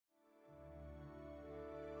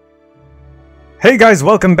Hey guys,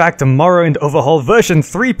 welcome back to Morrowind Overhaul version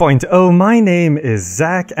 3.0. My name is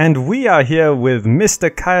Zach, and we are here with Mr.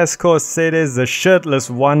 Caius Corsedes, the shirtless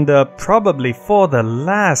wonder, probably for the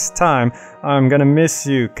last time. I'm gonna miss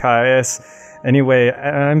you, Caius. Anyway,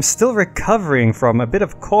 I'm still recovering from a bit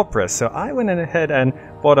of corpus, so I went ahead and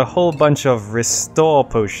bought a whole bunch of restore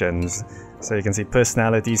potions. So you can see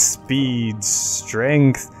personality, speed,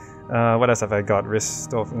 strength. What else have I got?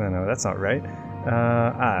 Restore... No, that's not right.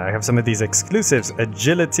 I have some of these exclusives.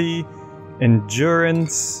 Agility,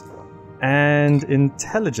 endurance, and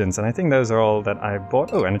intelligence. And I think those are all that I bought.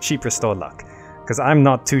 Oh, and a cheap restore luck. Because I'm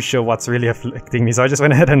not too sure what's really afflicting me. So I just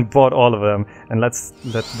went ahead and bought all of them. And let's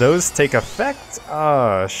let those take effect.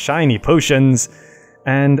 Ah, shiny potions.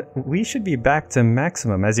 And we should be back to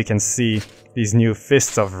maximum. As you can see, these new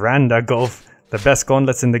fists of Randagulf, the best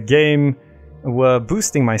gauntlets in the game, were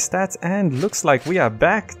boosting my stats, and looks like we are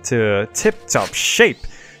back to tip-top shape.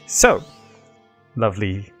 So,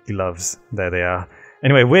 lovely gloves. There they are.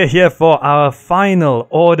 Anyway, we're here for our final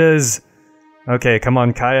orders. Okay, come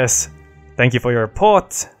on, Caius. Thank you for your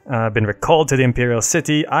report. I've been recalled to the Imperial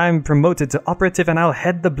City. I'm promoted to operative and I'll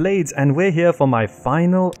head the Blades, and we're here for my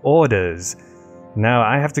final orders. Now,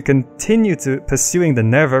 I have to continue to pursuing the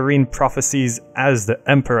Neverine prophecies as the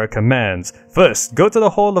Emperor commands. First, go to the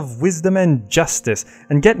Hall of Wisdom and Justice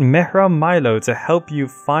and get Mehra Milo to help you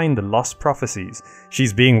find the lost prophecies.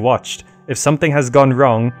 She's being watched. If something has gone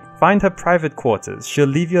wrong, find her private quarters. She'll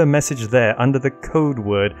leave you a message there under the code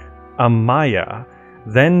word Amaya.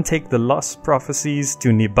 Then take the lost prophecies to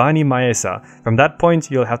Nibani Maesa. From that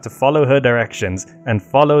point, you'll have to follow her directions and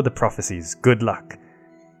follow the prophecies. Good luck.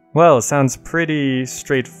 Well, sounds pretty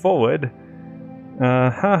straightforward.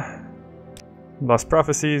 Lost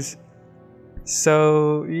prophecies.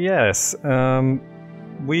 So, yes,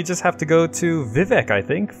 we just have to go to Vivek, I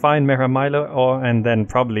think, find Mehra Milo, and then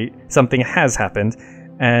probably something has happened,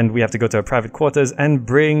 and we have to go to her private quarters and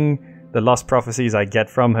bring the lost prophecies I get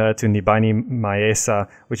from her to Nibani Maesa,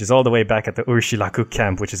 which is all the way back at the Urshilaku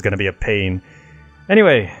camp, which is going to be a pain.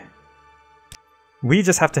 Anyway, we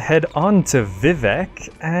just have to head on to Vivek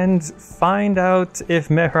and find out if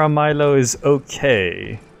Mehra Milo is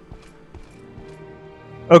okay.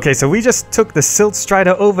 Okay, so we just took the Silt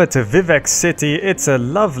Strider over to Vivek City. It's a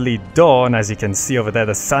lovely dawn, as you can see over there.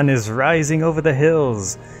 The sun is rising over the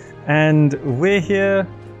hills. And we're here,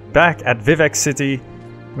 back at Vivek City.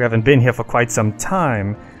 We haven't been here for quite some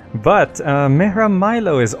time. But Mehra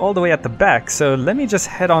Milo is all the way at the back, so let me just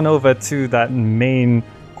head on over to that main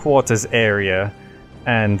quarters area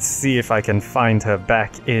and see if I can find her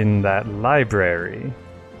back in that library.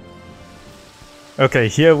 Okay,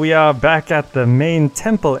 here we are back at the main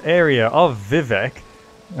temple area of Vivek.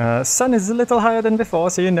 Sun is a little higher than before,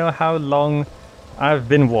 so you know how long I've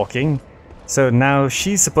been walking. So now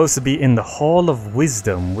she's supposed to be in the Hall of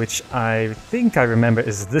Wisdom, which I think I remember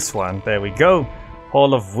is this one. There we go.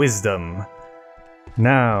 Hall of Wisdom.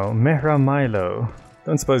 Now, Mehra Milo.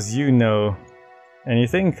 Don't suppose you know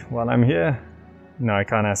anything while I'm here? No, I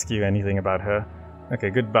can't ask you anything about her.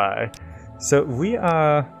 Okay, goodbye. So we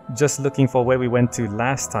are just looking for where we went to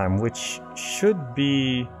last time, which should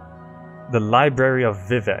be the Library of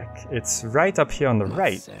Vivek. It's right up here on the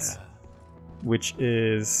right, which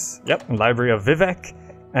is, yep, Library of Vivek.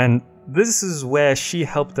 And this is where she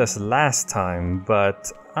helped us last time,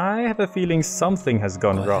 but I have a feeling something has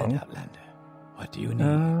gone wrong. What do you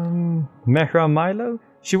need? Mehra Milo?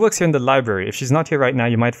 She works here in the library. If she's not here right now,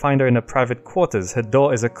 you might find her in her private quarters. Her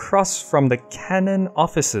door is across from the canon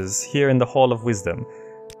offices here in the Hall of Wisdom.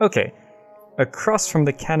 Okay, across from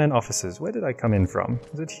the canon offices. Where did I come in from?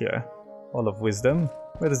 Is it here? Hall of Wisdom?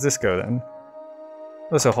 Where does this go then?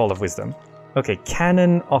 Also Hall of Wisdom. Okay,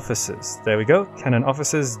 canon offices. There we go. Canon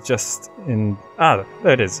offices just in... Ah,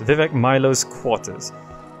 there it is. Vivek Milo's quarters.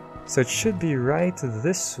 So it should be right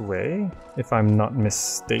this way, if I'm not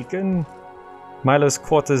mistaken. Milo's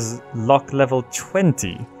quarters lock level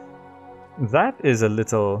 20. That is a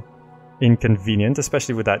little inconvenient,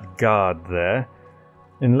 especially with that guard there.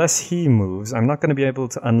 Unless he moves, I'm not going to be able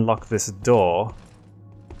to unlock this door.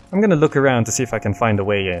 I'm going to look around to see if I can find a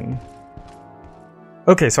way in.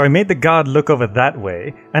 Okay, so I made the guard look over that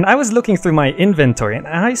way, and I was looking through my inventory, and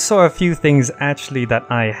I saw a few things actually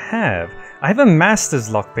that I have. I have a Master's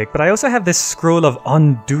Lockpick, but I also have this Scroll of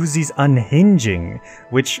Ondoozi's Unhinging,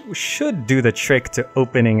 which should do the trick to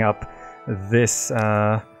opening up this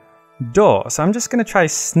door. So I'm just going to try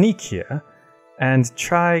Sneak here, and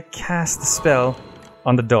try cast the spell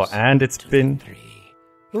on the door, and it's been...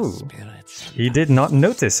 Ooh, he did not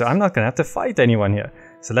notice, so I'm not going to have to fight anyone here.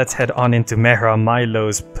 So let's head on into Mehra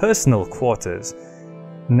Milo's personal quarters.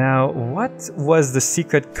 Now, what was the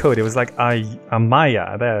secret code? It was like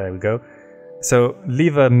Amaya. There we go. So,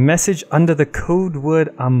 leave a message under the code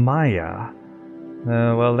word Amaya.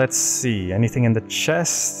 Well, let's see. Anything in the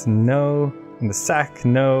chest? No. In the sack?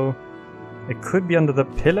 No. It could be under the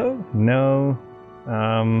pillow? No.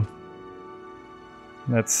 I'm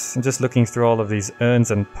just looking through all of these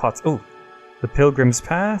urns and pots. Oh, the Pilgrim's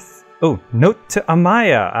Path. Oh, note to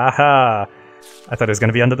Amaya. Aha. I thought it was going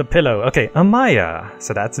to be under the pillow. Okay, Amaya.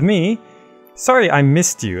 So that's me. Sorry I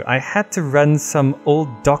missed you. I had to run some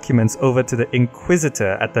old documents over to the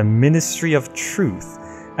Inquisitor at the Ministry of Truth,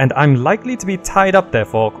 and I'm likely to be tied up there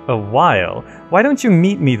for a while. Why don't you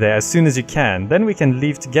meet me there as soon as you can? Then we can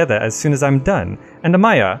leave together as soon as I'm done. And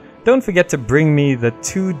Amaya, don't forget to bring me the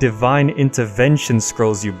 2 Divine Intervention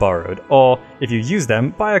scrolls you borrowed, or if you use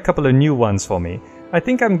them, buy a couple of new ones for me. I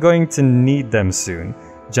think I'm going to need them soon.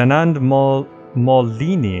 Janand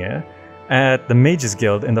Molinier at the Mages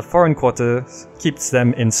Guild in the Foreign Quarter keeps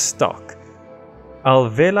them in stock.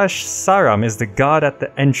 Alvelash Saram is the guard at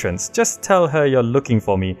the entrance. Just tell her you're looking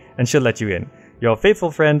for me and she'll let you in. Your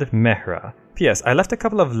faithful friend, Mehra. P.S. I left a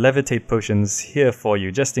couple of levitate potions here for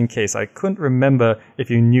you just in case. I couldn't remember if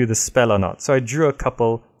you knew the spell or not, so I drew a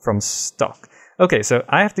couple from stock. Okay, so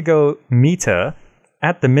I have to go meet her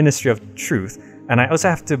at the Ministry of Truth, and I also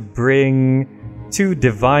have to bring 2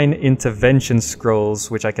 Divine Intervention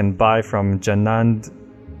scrolls, which I can buy from Janand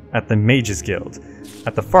at the Mages Guild,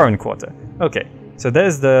 at the Foreign Quarter. Okay, so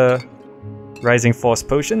there's the Rising Force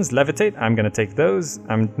potions, Levitate, I'm gonna take those.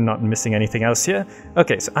 I'm not missing anything else here.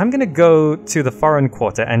 Okay, so I'm gonna go to the Foreign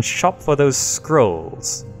Quarter and shop for those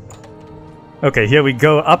scrolls. Okay, here we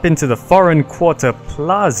go up into the Foreign Quarter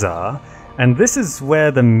Plaza, and this is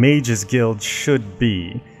where the Mages Guild should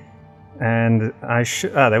be. And I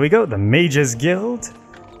should... there we go, the Mages Guild,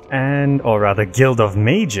 or rather Guild of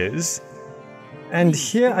Mages. And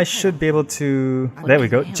here I should be able to... There we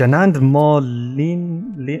go, Janand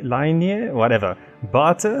Molinier, whatever,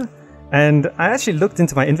 barter. And I actually looked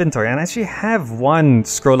into my inventory and I actually have 1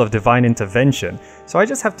 Scroll of Divine Intervention. So I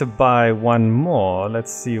just have to buy 1 more.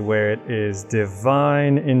 Let's see where it is.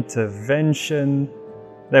 Divine Intervention.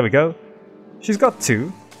 There we go. She's got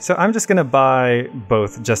 2. So I'm just gonna buy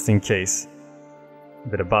both just in case. A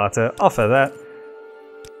bit of barter, offer that.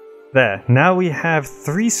 There, now we have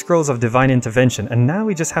 3 Scrolls of Divine Intervention, and now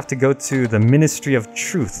we just have to go to the Ministry of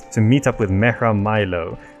Truth to meet up with Mehra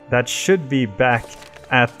Milo. That should be back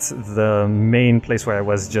at the main place where I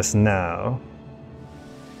was just now.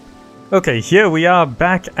 Okay, here we are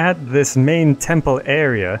back at this main temple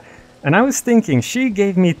area, and I was thinking she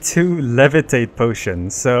gave me 2 levitate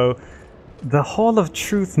potions, so the Hall of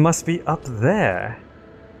Truth must be up there.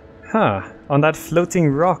 Huh, on that floating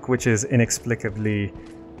rock, which is inexplicably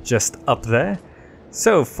just up there.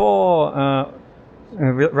 So for,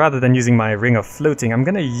 rather than using my Ring of Floating, I'm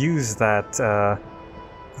gonna use that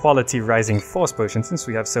quality Rising Force potion since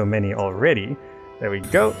we have so many already. There we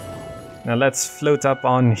go. Now let's float up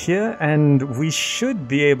on here and we should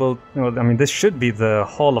be able, well, I mean this should be the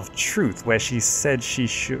Hall of Truth where she said she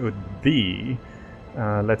should be.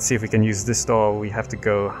 Let's see if we can use this door. We have to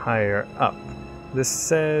go higher up. This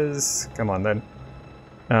says... Come on then.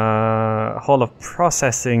 Hall of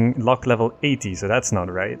Processing, lock level 80, so that's not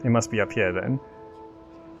right. It must be up here then.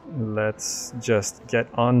 Let's just get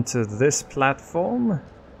onto this platform.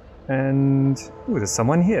 And... Ooh, there's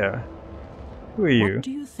someone here. Who are you? What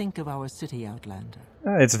do you think of our city, Outlander?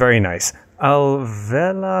 It's very nice.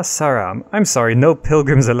 Alvela Saram. I'm sorry, no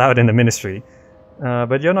pilgrims allowed in the ministry.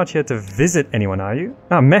 But you're not here to visit anyone, are you?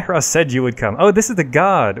 Ah, Mehra said you would come. Oh, this is the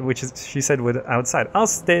guard, which is, she said, would outside. I'll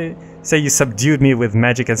say you subdued me with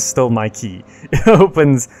magic and stole my key. It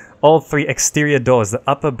opens all 3 exterior doors. The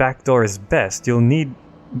upper back door is best. You'll need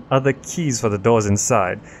other keys for the doors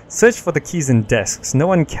inside. Search for the keys in desks. No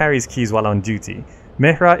one carries keys while on duty.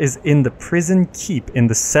 Mehra is in the prison keep in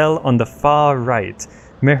the cell on the far right.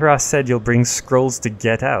 Mehra said you'll bring scrolls to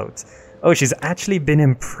get out. Oh, she's actually been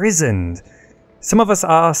imprisoned. Some of us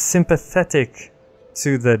are sympathetic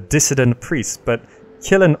to the dissident priest, but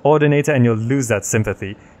kill an ordinator and you'll lose that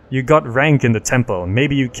sympathy. You got rank in the temple.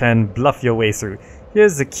 Maybe you can bluff your way through.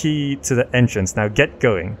 Here's the key to the entrance. Now get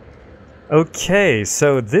going. Okay,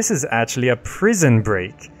 so this is actually a prison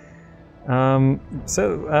break.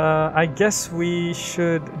 I guess we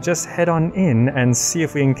should just head on in and see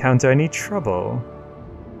if we encounter any trouble.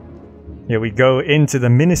 Here we go into the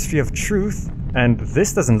Ministry of Truth, and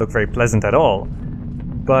this doesn't look very pleasant at all.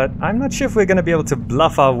 But I'm not sure if we're going to be able to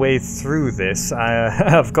bluff our way through this.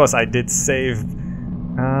 Of course, I did save.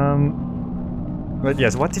 But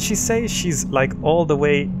yes, what did she say? She's like all the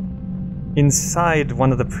way inside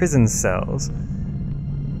one of the prison cells.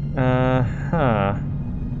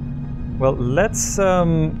 Well, let's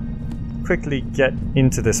quickly get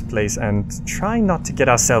into this place and try not to get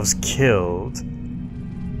ourselves killed.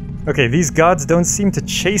 Okay, these guards don't seem to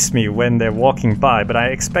chase me when they're walking by, but I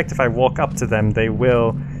expect if I walk up to them, they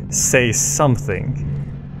will say something.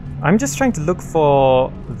 I'm just trying to look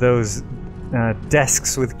for those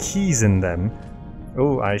desks with keys in them.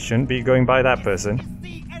 Oh, I shouldn't be going by that person.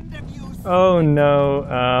 Oh no,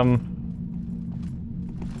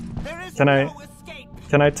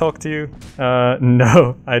 Can I talk to you?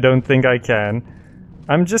 No, I don't think I can.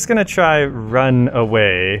 I'm just gonna try run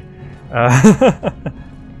away.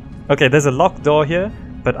 Okay, there's a locked door here,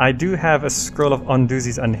 but I do have a scroll of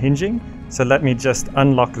Onduzi's unhinging, so let me just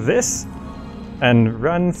unlock this and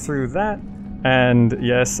run through that. And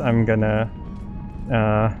yes, I'm gonna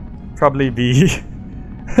probably be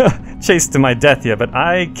chased to my death here, but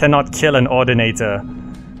I cannot kill an Ordinator.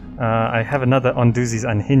 I have another Onduzi's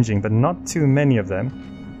unhinging, but not too many of them.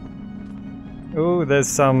 Oh,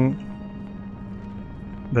 there's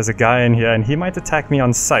a guy in here, and he might attack me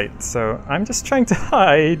on sight, so I'm just trying to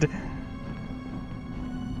hide.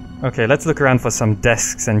 Okay, let's look around for some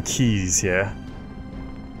desks and keys here.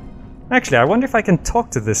 Actually, I wonder if I can talk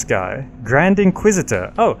to this guy. Grand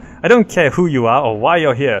Inquisitor. Oh, I don't care who you are or why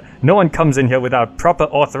you're here. No one comes in here without proper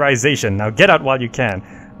authorization. Now get out while you can.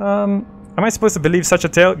 Am I supposed to believe such a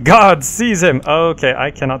tale? God, seize him! Okay,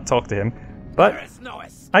 I cannot talk to him. But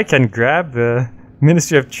I can grab the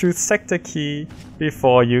Ministry of Truth sector key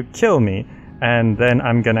before you kill me. And then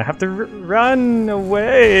I'm gonna have to run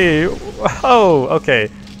away. Oh, okay.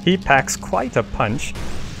 He packs quite a punch.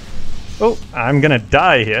 Oh, I'm gonna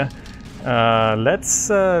die here. Let's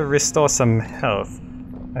restore some health.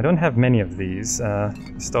 I don't have many of these.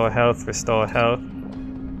 Restore health, restore health.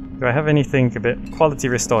 Do I have anything a bit? Quality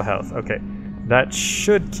restore health. Okay. That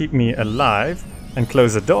should keep me alive. And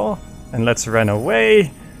close the door. And let's run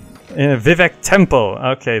away. In a Vivek Temple.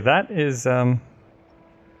 Okay, that is Oh,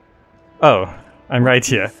 I'm right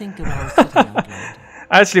here. I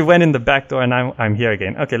actually went in the back door and I'm here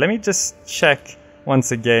again. Okay, let me just check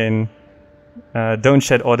once again. Don't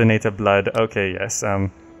shed Ordinator blood. Okay, yes.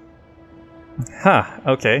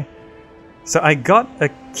 Okay. So I got a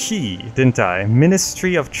key, didn't I?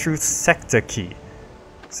 Ministry of Truth sector key.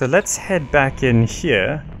 So let's head back in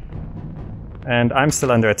here. And I'm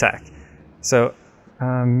still under attack. So,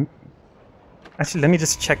 actually, let me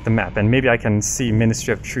just check the map, and maybe I can see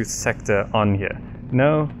Ministry of Truth sector on here.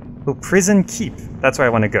 No? Oh, Prison Keep. That's where I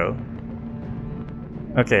want to go.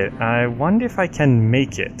 Okay, I wonder if I can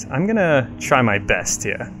make it. I'm gonna try my best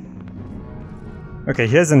here. Okay,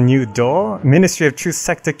 here's a new door. Ministry of Truth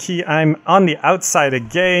sector key. I'm on the outside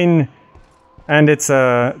again, and it's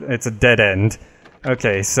a dead end.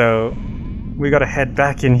 Okay, so we gotta head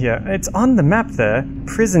back in here. It's on the map there,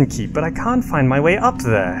 Prison Keep, but I can't find my way up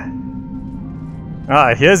there.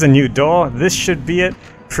 Ah, here's a new door. This should be it.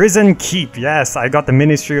 Prison Keep. Yes, I got the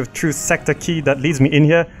Ministry of Truth sector key that leads me in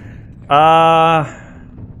here.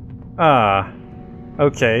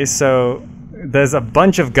 Okay, so there's a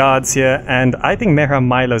bunch of guards here, and I think Mehra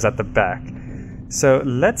Milo's at the back. So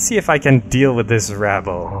let's see if I can deal with this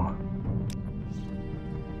rabble.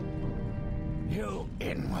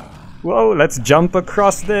 Whoa, let's jump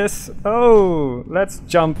across this. Oh, let's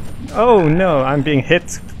jump. Oh no, I'm being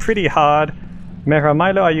hit pretty hard. Mehra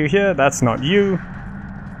Milo, are you here? That's not you.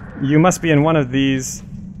 You must be in one of these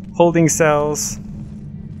holding cells.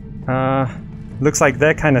 Looks like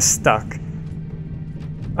they're kind of stuck.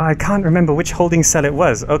 I can't remember which holding cell it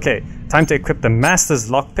was. Okay, time to equip the Master's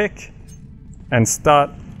Lockpick and start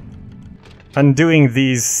undoing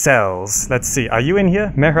these cells. Let's see, are you in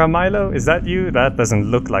here? Mehra Milo, is that you? That doesn't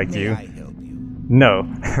look like you. May I help you? No.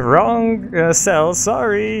 Wrong cell,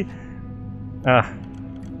 sorry.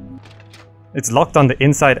 It's locked on the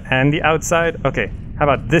inside and the outside. Okay, how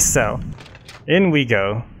about this cell? In we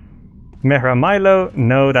go. Mehra Milo,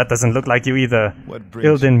 no, that doesn't look like you either. What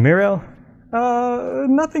brings Ilden Mirel?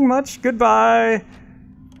 Nothing much, goodbye.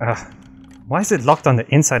 Why is it locked on the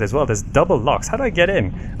inside as well? There's double locks. How do I get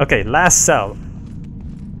in? Okay, last cell.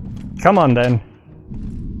 Come on then.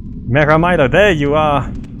 Mehra Milo, there you are.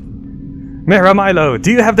 Mehra Milo,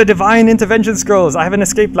 do you have the Divine Intervention Scrolls? I have an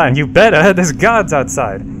escape plan. You better. There's guards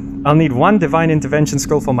outside. I'll need one Divine Intervention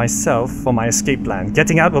Scroll for myself for my escape plan.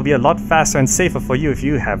 Getting out will be a lot faster and safer for you if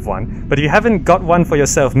you have one. But if you haven't got one for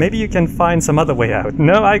yourself, maybe you can find some other way out.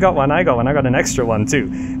 No, I got one. I got an extra one too.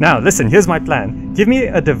 Now, listen, here's my plan. Give me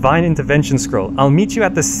a Divine Intervention Scroll. I'll meet you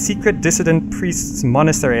at the secret dissident priest's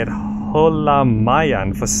monastery at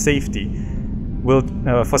Holamayan for safety. We'll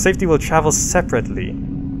travel separately.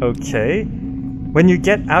 Okay. When you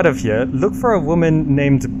get out of here, look for a woman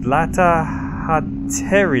named Blata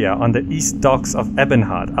Hateria on the east docks of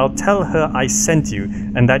Ebonheart. I'll tell her I sent you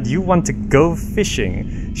and that you want to go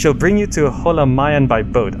fishing. She'll bring you to Holamayan by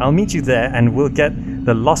boat. I'll meet you there and we'll get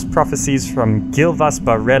the lost prophecies from Gilvas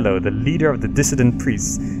Barello, the leader of the dissident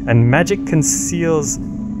priests. And magic conceals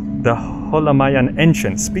the Holamayan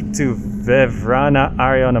entrance. Speak to Vevrana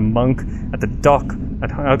Arion, a monk at the dock.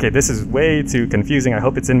 Okay, this is way too confusing. I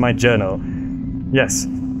hope it's in my journal. Yes.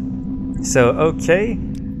 So, okay.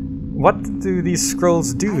 What do these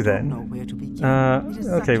scrolls do then?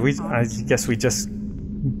 Okay, I guess we just...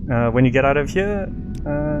 when you get out of here,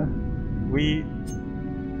 we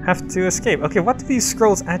have to escape. Okay, what do these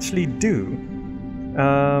scrolls actually do?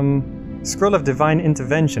 Scroll of Divine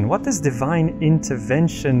Intervention. What does Divine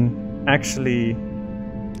Intervention actually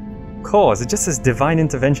cause? It just says Divine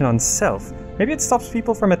Intervention on self. Maybe it stops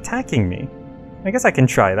people from attacking me. I guess I can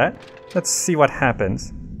try that. Let's see what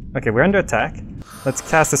happens. Okay, we're under attack. Let's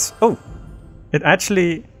cast this. Oh! It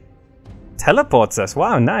actually teleports us.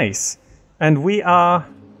 Wow, nice. And we are...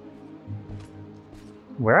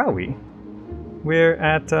 Where are we? We're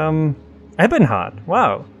at, Ebonheart.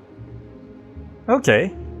 Wow.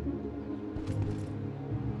 Okay.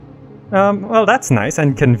 Well, that's nice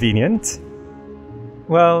and convenient.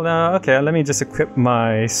 Well, okay, let me just equip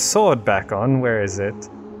my sword back on. Where is it?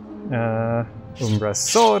 Umbra's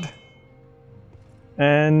sword.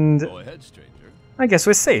 And Go ahead, stranger. I guess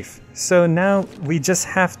we're safe. So now we just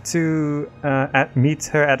have to meet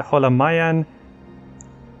her at Holamayan.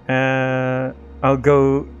 I'll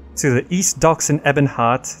go to the east docks in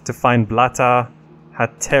Ebonheart to find Blata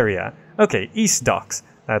Hateria. Okay, east docks.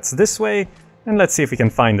 That's this way. And let's see if we can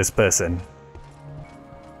find this person.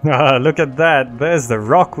 Ah, look at that. There's the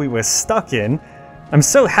rock we were stuck in. I'm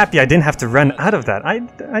so happy I didn't have to run out of that. I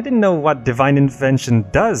didn't know what Divine Intervention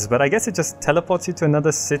does, but I guess it just teleports you to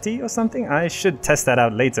another city or something? I should test that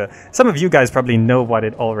out later. Some of you guys probably know what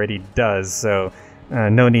it already does, so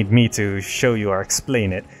no need me to show you or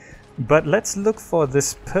explain it. But let's look for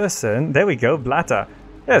this person. There we go, Blata.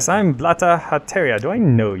 Yes, I'm Blata Hateria. Do I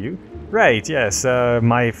know you? Right, yes.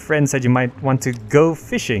 My friend said you might want to go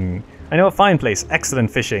fishing. I know a fine place.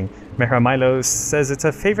 Excellent fishing. Mehra Milo says it's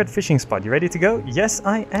a favorite fishing spot. You ready to go? Yes,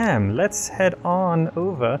 I am. Let's head on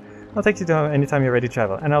over. I'll take you to anytime you're ready to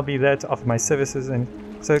travel. And I'll be there to offer my services. And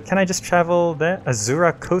so can I just travel there?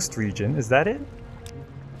 Azura Coast region. Is that it?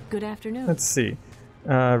 Good afternoon. Let's see.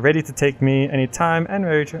 Ready to take me anytime and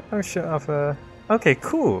ready to... Oh, sure. Okay,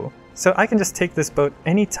 cool. So I can just take this boat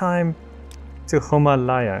anytime to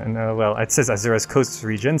Homalaya. And well, it says Azura's Coast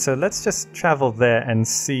region. So let's just travel there and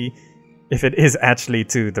see if it is actually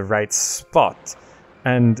to the right spot.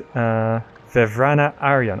 And Vevrana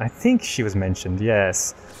Arion, I think she was mentioned,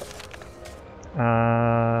 yes.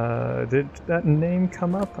 Did that name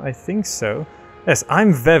come up? I think so. Yes,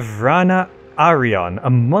 I'm Vevrana Arion, a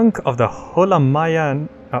monk of the Holamayan,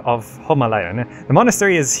 The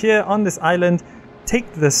monastery is here on this island.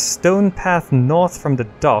 Take the stone path north from the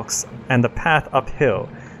docks and the path uphill.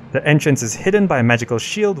 The entrance is hidden by a magical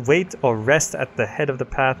shield. Wait or rest at the head of the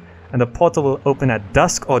path and the portal will open at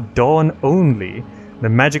dusk or dawn only. The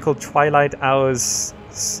magical twilight hours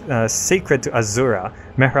sacred to Azura.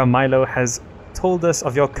 Mehra Milo has told us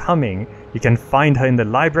of your coming. You can find her in the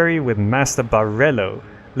library with Master Barello.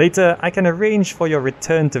 Later, I can arrange for your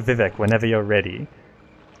return to Vivek whenever you're ready.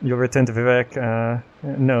 Your return to Vivek?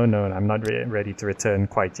 No, I'm not ready to return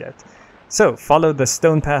quite yet. So, follow the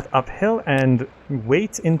stone path uphill and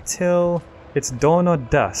wait until it's dawn or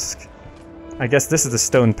dusk. I guess this is the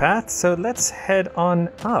stone path, so let's head on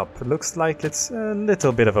up. Looks like it's a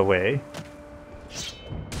little bit of a way.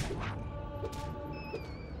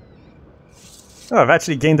 Oh, I've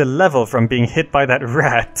actually gained a level from being hit by that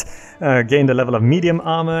rat. Gained a level of medium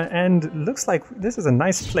armor, and looks like this is a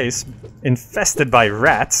nice place. Infested by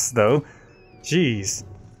rats, though. Jeez.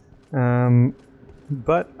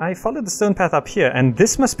 But I followed the stone path up here, and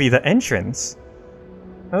this must be the entrance.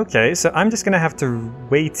 Okay, so I'm just gonna have to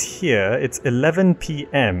wait here. It's 11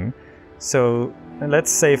 p.m. So let's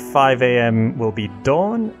say 5 a.m. will be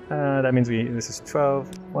dawn. That means this is 12.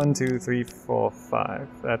 1, 2, 3, 4, 5.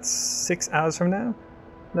 That's 6 hours from now.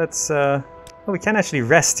 Let's oh, we can actually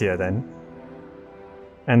rest here then.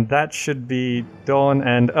 And that should be dawn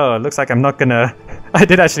and oh, it looks like I'm not gonna I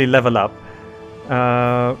did actually level up.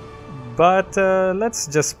 But let's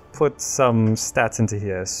just put some stats into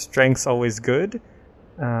here. Strength's always good.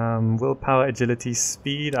 Willpower, agility,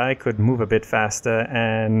 speed. I could move a bit faster,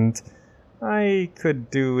 and I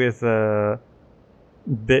could do with a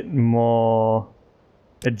bit more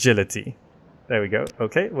agility. There we go.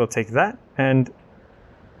 Okay, we'll take that. And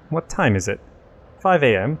what time is it? 5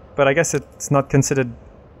 a.m. But I guess it's not considered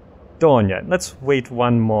dawn yet. Let's wait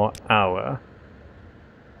 1 more hour.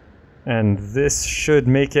 And this should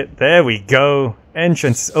make it... There we go!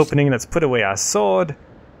 Entrance is opening. Let's put away our sword.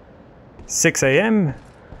 6 AM.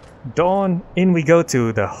 Dawn. In we go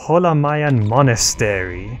to the Holamayan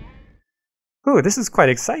Monastery. Ooh, this is quite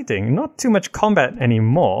exciting. Not too much combat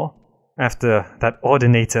anymore after that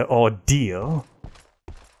Ordinator ordeal.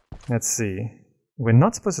 Let's see. We're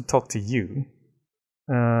not supposed to talk to you.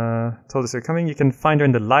 Told us you're coming. You can find her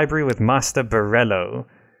in the library with Master Borello.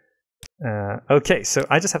 Okay, so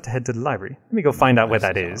I just have to head to the library. Let me go find out where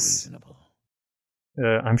that is.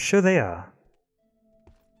 I'm sure they are.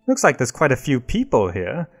 Looks like there's quite a few people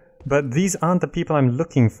here, but these aren't the people I'm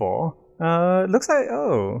looking for. Looks like...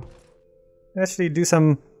 Oh. Actually do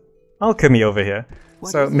some alchemy over here.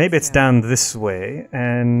 So maybe it's down this way,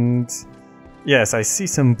 and... Yes, I see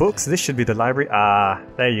some books. This should be the library. Ah,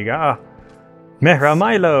 there you go. Mehra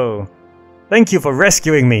Milo! Thank you for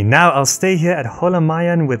rescuing me. Now I'll stay here at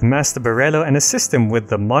Holamayan with Master Borello and assist him with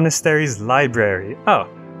the monastery's library. Oh,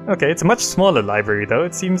 okay, it's a much smaller library though,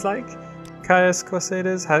 it seems like. Caius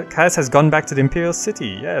Crusaders. Caius has gone back to the Imperial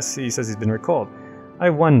City. Yes, he says he's been recalled. I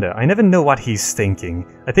wonder. I never know what he's thinking.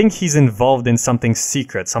 I think he's involved in something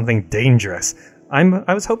secret, something dangerous.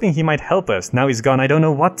 I was hoping he might help us. Now he's gone, I don't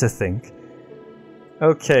know what to think.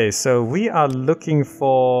 Okay, so we are looking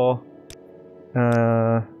for...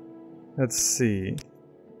 let's see.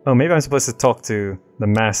 Oh, maybe I'm supposed to talk to the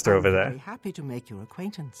master over there. I'm very happy to make your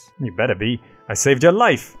acquaintance. You better be. I saved your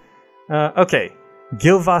life. Okay.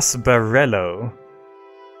 Gilvas Borello.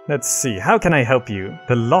 Let's see. How can I help you?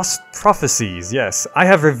 The Lost Prophecies. Yes. I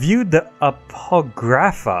have reviewed the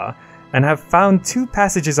Apocrypha and have found 2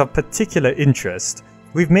 passages of particular interest.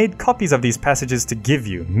 We've made copies of these passages to give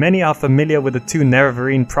you. Many are familiar with the 2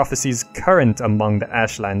 Nerevarine prophecies current among the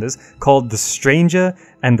Ashlanders, called the Stranger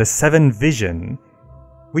and the 7 Vision.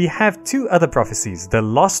 We have 2 other prophecies, the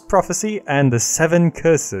Lost Prophecy and the 7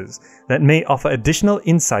 Curses, that may offer additional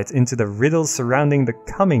insights into the riddles surrounding the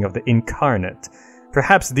coming of the Incarnate.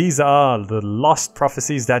 Perhaps these are the Lost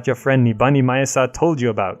Prophecies that your friend Nibani Maesa told you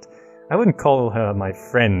about. I wouldn't call her my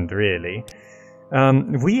friend, really.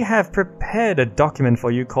 We have prepared a document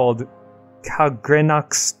for you called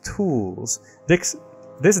Kagrenak's Tools.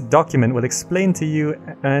 This document will explain to you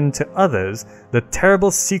and to others the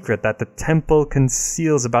terrible secret that the temple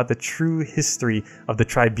conceals about the true history of the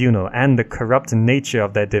tribunal and the corrupt nature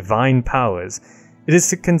of their divine powers. It is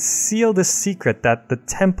to conceal the secret that the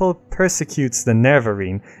temple persecutes the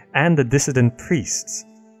Nerevarine and the dissident priests.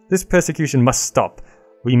 This persecution must stop.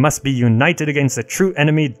 We must be united against the true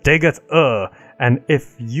enemy Dagoth-Ur, and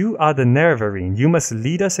if you are the Nerevarine, you must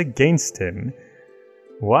lead us against him.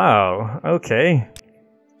 Wow, okay.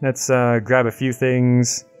 Let's grab a few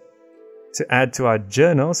things to add to our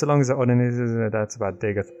journal, so long as the ordinary... That's about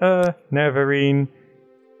Dagoth-Ur, Nerevarine.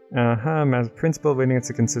 As principle, we need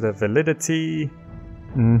to consider validity.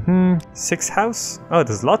 6th house. Oh,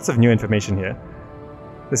 there's lots of new information here.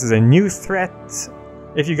 This is a new threat.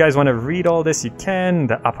 If you guys want to read all this, you can.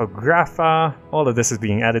 The Apocrypha. All of this is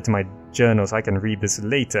being added to my journal, so I can read this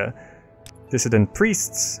later. Dissident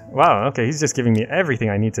priests. Wow, okay, he's just giving me everything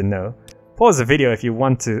I need to know. Pause the video if you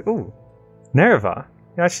want to... Ooh, Nereva.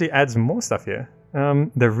 It actually adds more stuff here.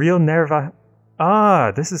 The real Nereva...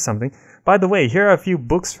 Ah, this is something. By the way, here are a few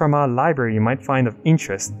books from our library you might find of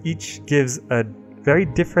interest. Each gives a very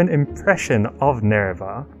different impression of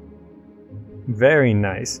Nereva. Very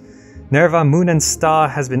nice. Nereva Moon and Star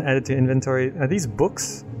has been added to inventory. Are these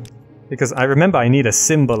books? Because I remember I need a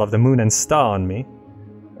symbol of the moon and star on me.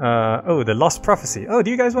 Oh, the Lost Prophecy. Oh,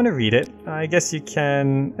 do you guys want to read it? I guess you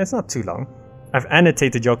can... It's not too long. I've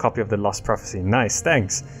annotated your copy of the Lost Prophecy. Nice,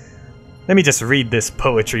 thanks. Let me just read this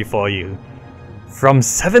poetry for you. From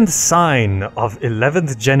 7th sign of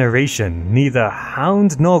 11th generation, neither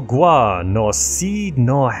hound nor gua, nor seed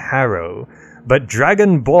nor harrow, but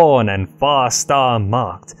dragon-born and far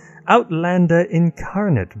star-marked, outlander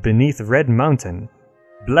incarnate beneath Red Mountain.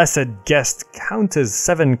 Blessed guest counters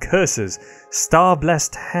 7 curses,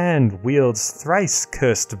 star-blessed hand wields thrice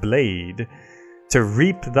cursed blade, to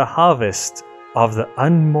reap the harvest of the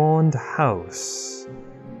unmourned house.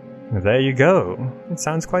 There you go. It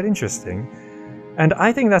sounds quite interesting. And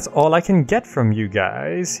I think that's all I can get from you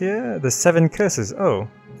guys here. The 7 curses. Oh,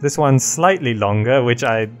 this one's slightly longer, which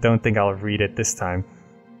I don't think I'll read it this time.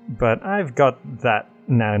 But I've got that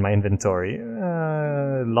now in my inventory.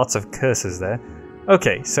 Lots of curses there.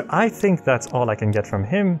 Okay, so I think that's all I can get from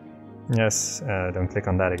him. Yes, don't click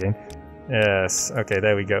on that again. Yes, okay,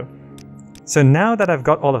 there we go. So now that I've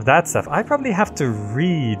got all of that stuff, I probably have to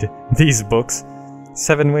read these books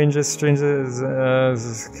Seven Rangers, Strangers,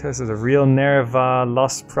 Curse of the Real Nerva,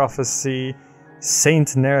 Lost Prophecy,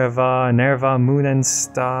 Saint Nerva, Nerva, Moon and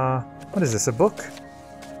Star. What is this, a book?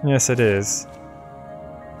 Yes, it is.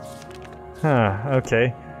 Huh,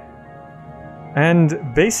 okay.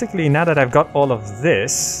 And basically, now that I've got all of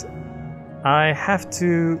this, I have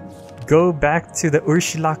to go back to the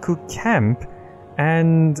Urshilaku camp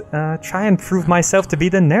and try and prove myself to be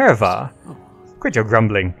the Nerva. Quit your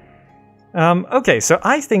grumbling. Okay, so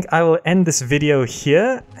I think I will end this video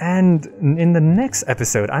here, and in the next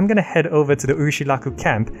episode I'm gonna head over to the Urshilaku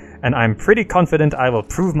camp, and I'm pretty confident I will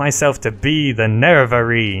prove myself to be the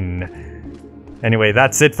Nervarine. Anyway,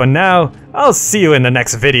 that's it for now. I'll see you in the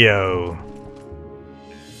next video.